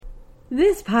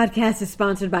This podcast is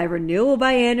sponsored by Renewal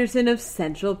by Andersen of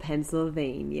Central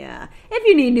Pennsylvania. If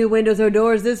you need new windows or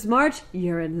doors this March,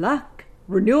 you're in luck.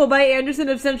 Renewal by Andersen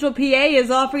of Central PA is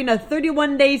offering a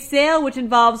 31-day sale which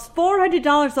involves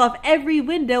 $400 off every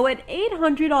window and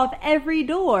 $800 off every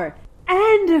door.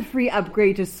 And a free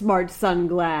upgrade to smart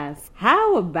sunglass.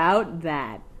 How about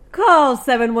that? Call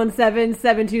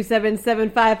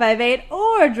 717-727-7558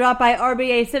 or drop by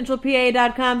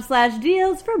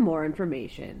rbacentralpa.com/deals for more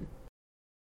information.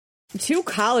 2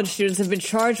 college students have been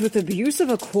charged with abuse of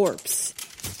a corpse.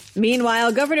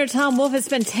 Meanwhile, Governor Tom Wolf has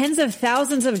spent tens of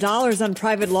thousands of dollars on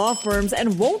private law firms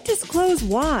and won't disclose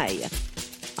why.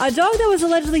 A dog that was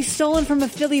allegedly stolen from a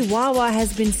Philly Wawa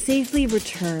has been safely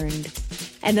returned.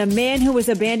 And a man who was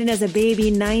abandoned as a baby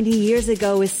 90 years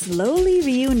ago is slowly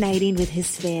reuniting with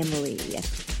his family.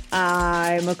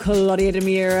 I'm Claudia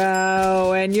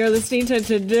DeMiro, and you're listening to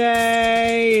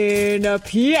Today in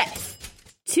PA.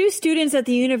 2 students at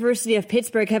the University of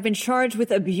Pittsburgh have been charged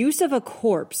with abuse of a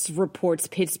corpse, reports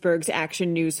Pittsburgh's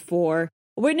Action News 4.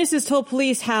 Witnesses told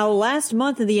police how last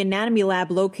month in the anatomy lab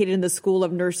located in the School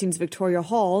of Nursing's Victoria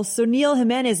Hall, Sunil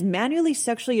Jimenez manually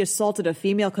sexually assaulted a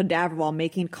female cadaver while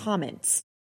making comments.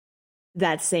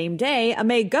 That same day,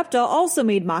 Amay Gupta also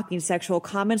made mocking sexual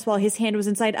comments while his hand was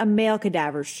inside a male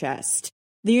cadaver's chest.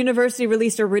 The university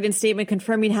released a written statement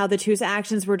confirming how the 2's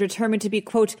actions were determined to be,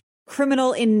 quote,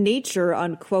 criminal in nature,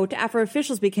 unquote, after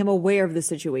officials became aware of the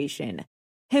situation.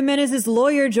 Jimenez's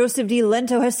lawyer, Joseph D.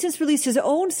 Lento, has since released his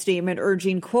own statement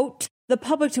urging, quote, the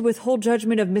public to withhold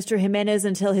judgment of Mr. Jimenez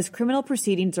until his criminal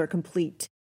proceedings are complete.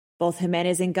 Both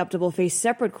Jimenez and Gupta will face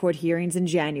separate court hearings in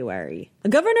January.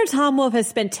 Governor Tom Wolf has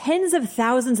spent tens of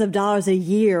thousands of dollars a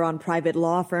year on private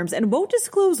law firms and won't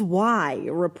disclose why,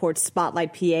 reports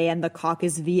Spotlight PA and the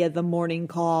caucus via The Morning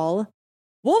Call.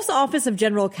 Wolf's Office of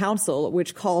General Counsel,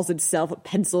 which calls itself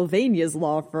Pennsylvania's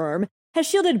law firm, has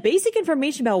shielded basic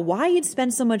information about why he'd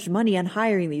spent so much money on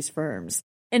hiring these firms.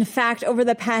 In fact, over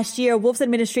the past year, Wolf's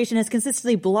administration has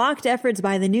consistently blocked efforts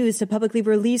by the news to publicly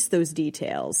release those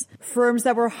details. Firms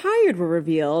that were hired were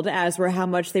revealed, as were how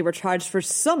much they were charged for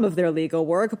some of their legal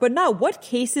work, but not what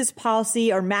cases,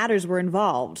 policy, or matters were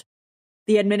involved.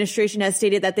 The administration has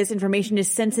stated that this information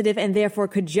is sensitive and therefore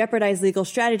could jeopardize legal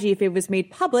strategy if it was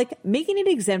made public, making it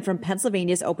exempt from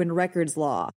Pennsylvania's open records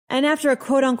law. And after a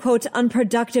quote-unquote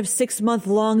unproductive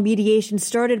 6-month-long mediation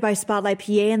started by Spotlight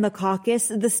PA and the caucus,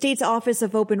 the state's Office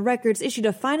of Open Records issued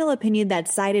a final opinion that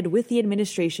sided with the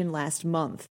administration last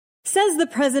month. Says the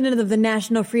president of the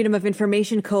National Freedom of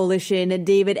Information Coalition,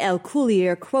 David L.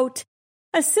 Coulier, quote,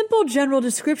 a simple general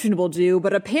description will do,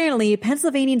 but apparently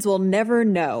Pennsylvanians will never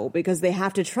know because they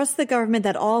have to trust the government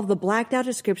that all of the blacked out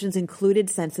descriptions included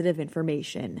sensitive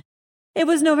information. It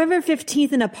was November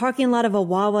 15th in a parking lot of a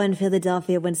Wawa in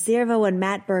Philadelphia when Servo and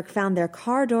Matt Burke found their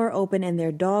car door open and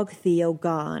their dog Theo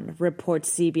gone, reports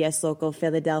CBS Local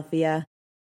Philadelphia.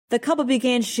 The couple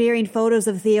began sharing photos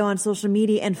of Theo on social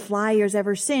media and flyers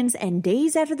ever since, and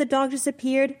days after the dog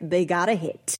disappeared, they got a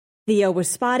hit. Theo was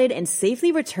spotted and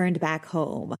safely returned back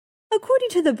home. According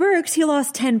to the Burkes, he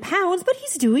lost 10 pounds, but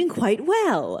he's doing quite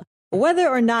well. Whether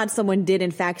or not someone did in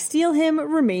fact steal him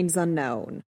remains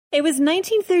unknown. It was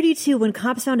 1932 when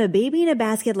cops found a baby in a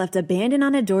basket left abandoned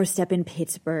on a doorstep in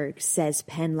Pittsburgh, says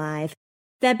PennLive.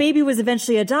 That baby was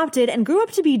eventually adopted and grew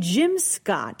up to be Jim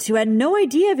Scott, who had no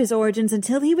idea of his origins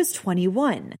until he was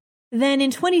 21. Then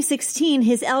in 2016,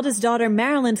 his eldest daughter,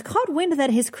 Marilyn, caught wind that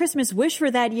his Christmas wish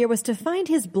for that year was to find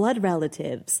his blood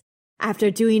relatives. After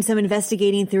doing some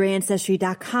investigating through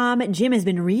Ancestry.com, Jim has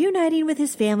been reuniting with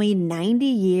his family 90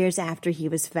 years after he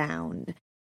was found.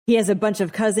 He has a bunch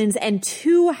of cousins and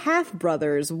 2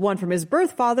 half-brothers, one from his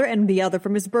birth father and the other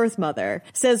from his birth mother.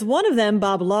 Says one of them,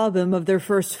 Bob Laubum, of their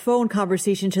first phone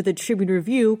conversation to the Tribune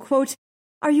Review, quote,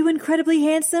 "Are you incredibly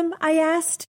handsome?" I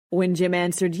asked. When Jim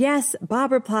answered yes,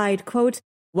 Bob replied, quote,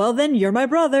 "Well then, you're my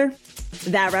brother."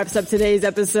 That wraps up today's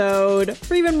episode.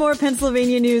 For even more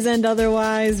Pennsylvania news and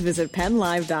otherwise, visit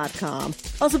PennLive.com.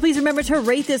 Also, please remember to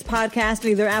rate this podcast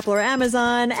on either Apple or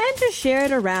Amazon and to share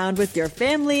it around with your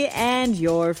family and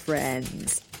your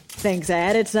friends. Thanks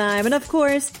ahead of time, and of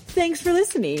course, thanks for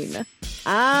listening.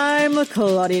 I'm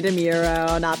Claudia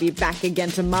DeMiro, and I'll be back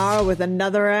again tomorrow with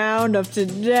another round of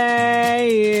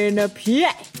Today in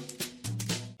PA.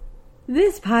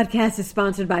 This podcast is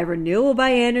sponsored by Renewal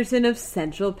by Andersen of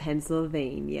Central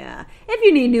Pennsylvania. If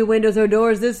you need new windows or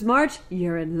doors this March,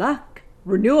 you're in luck.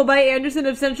 Renewal by Andersen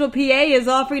of Central PA is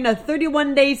offering a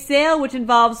 31-day sale which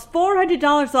involves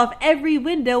 $400 off every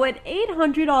window and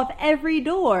 $800 off every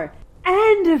door.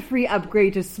 And a free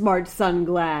upgrade to smart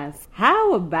sunglass.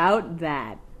 How about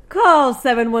that? Call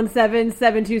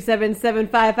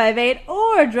 717-727-7558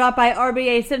 or drop by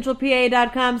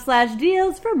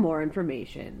rbacentralpa.com/deals for more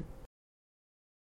information.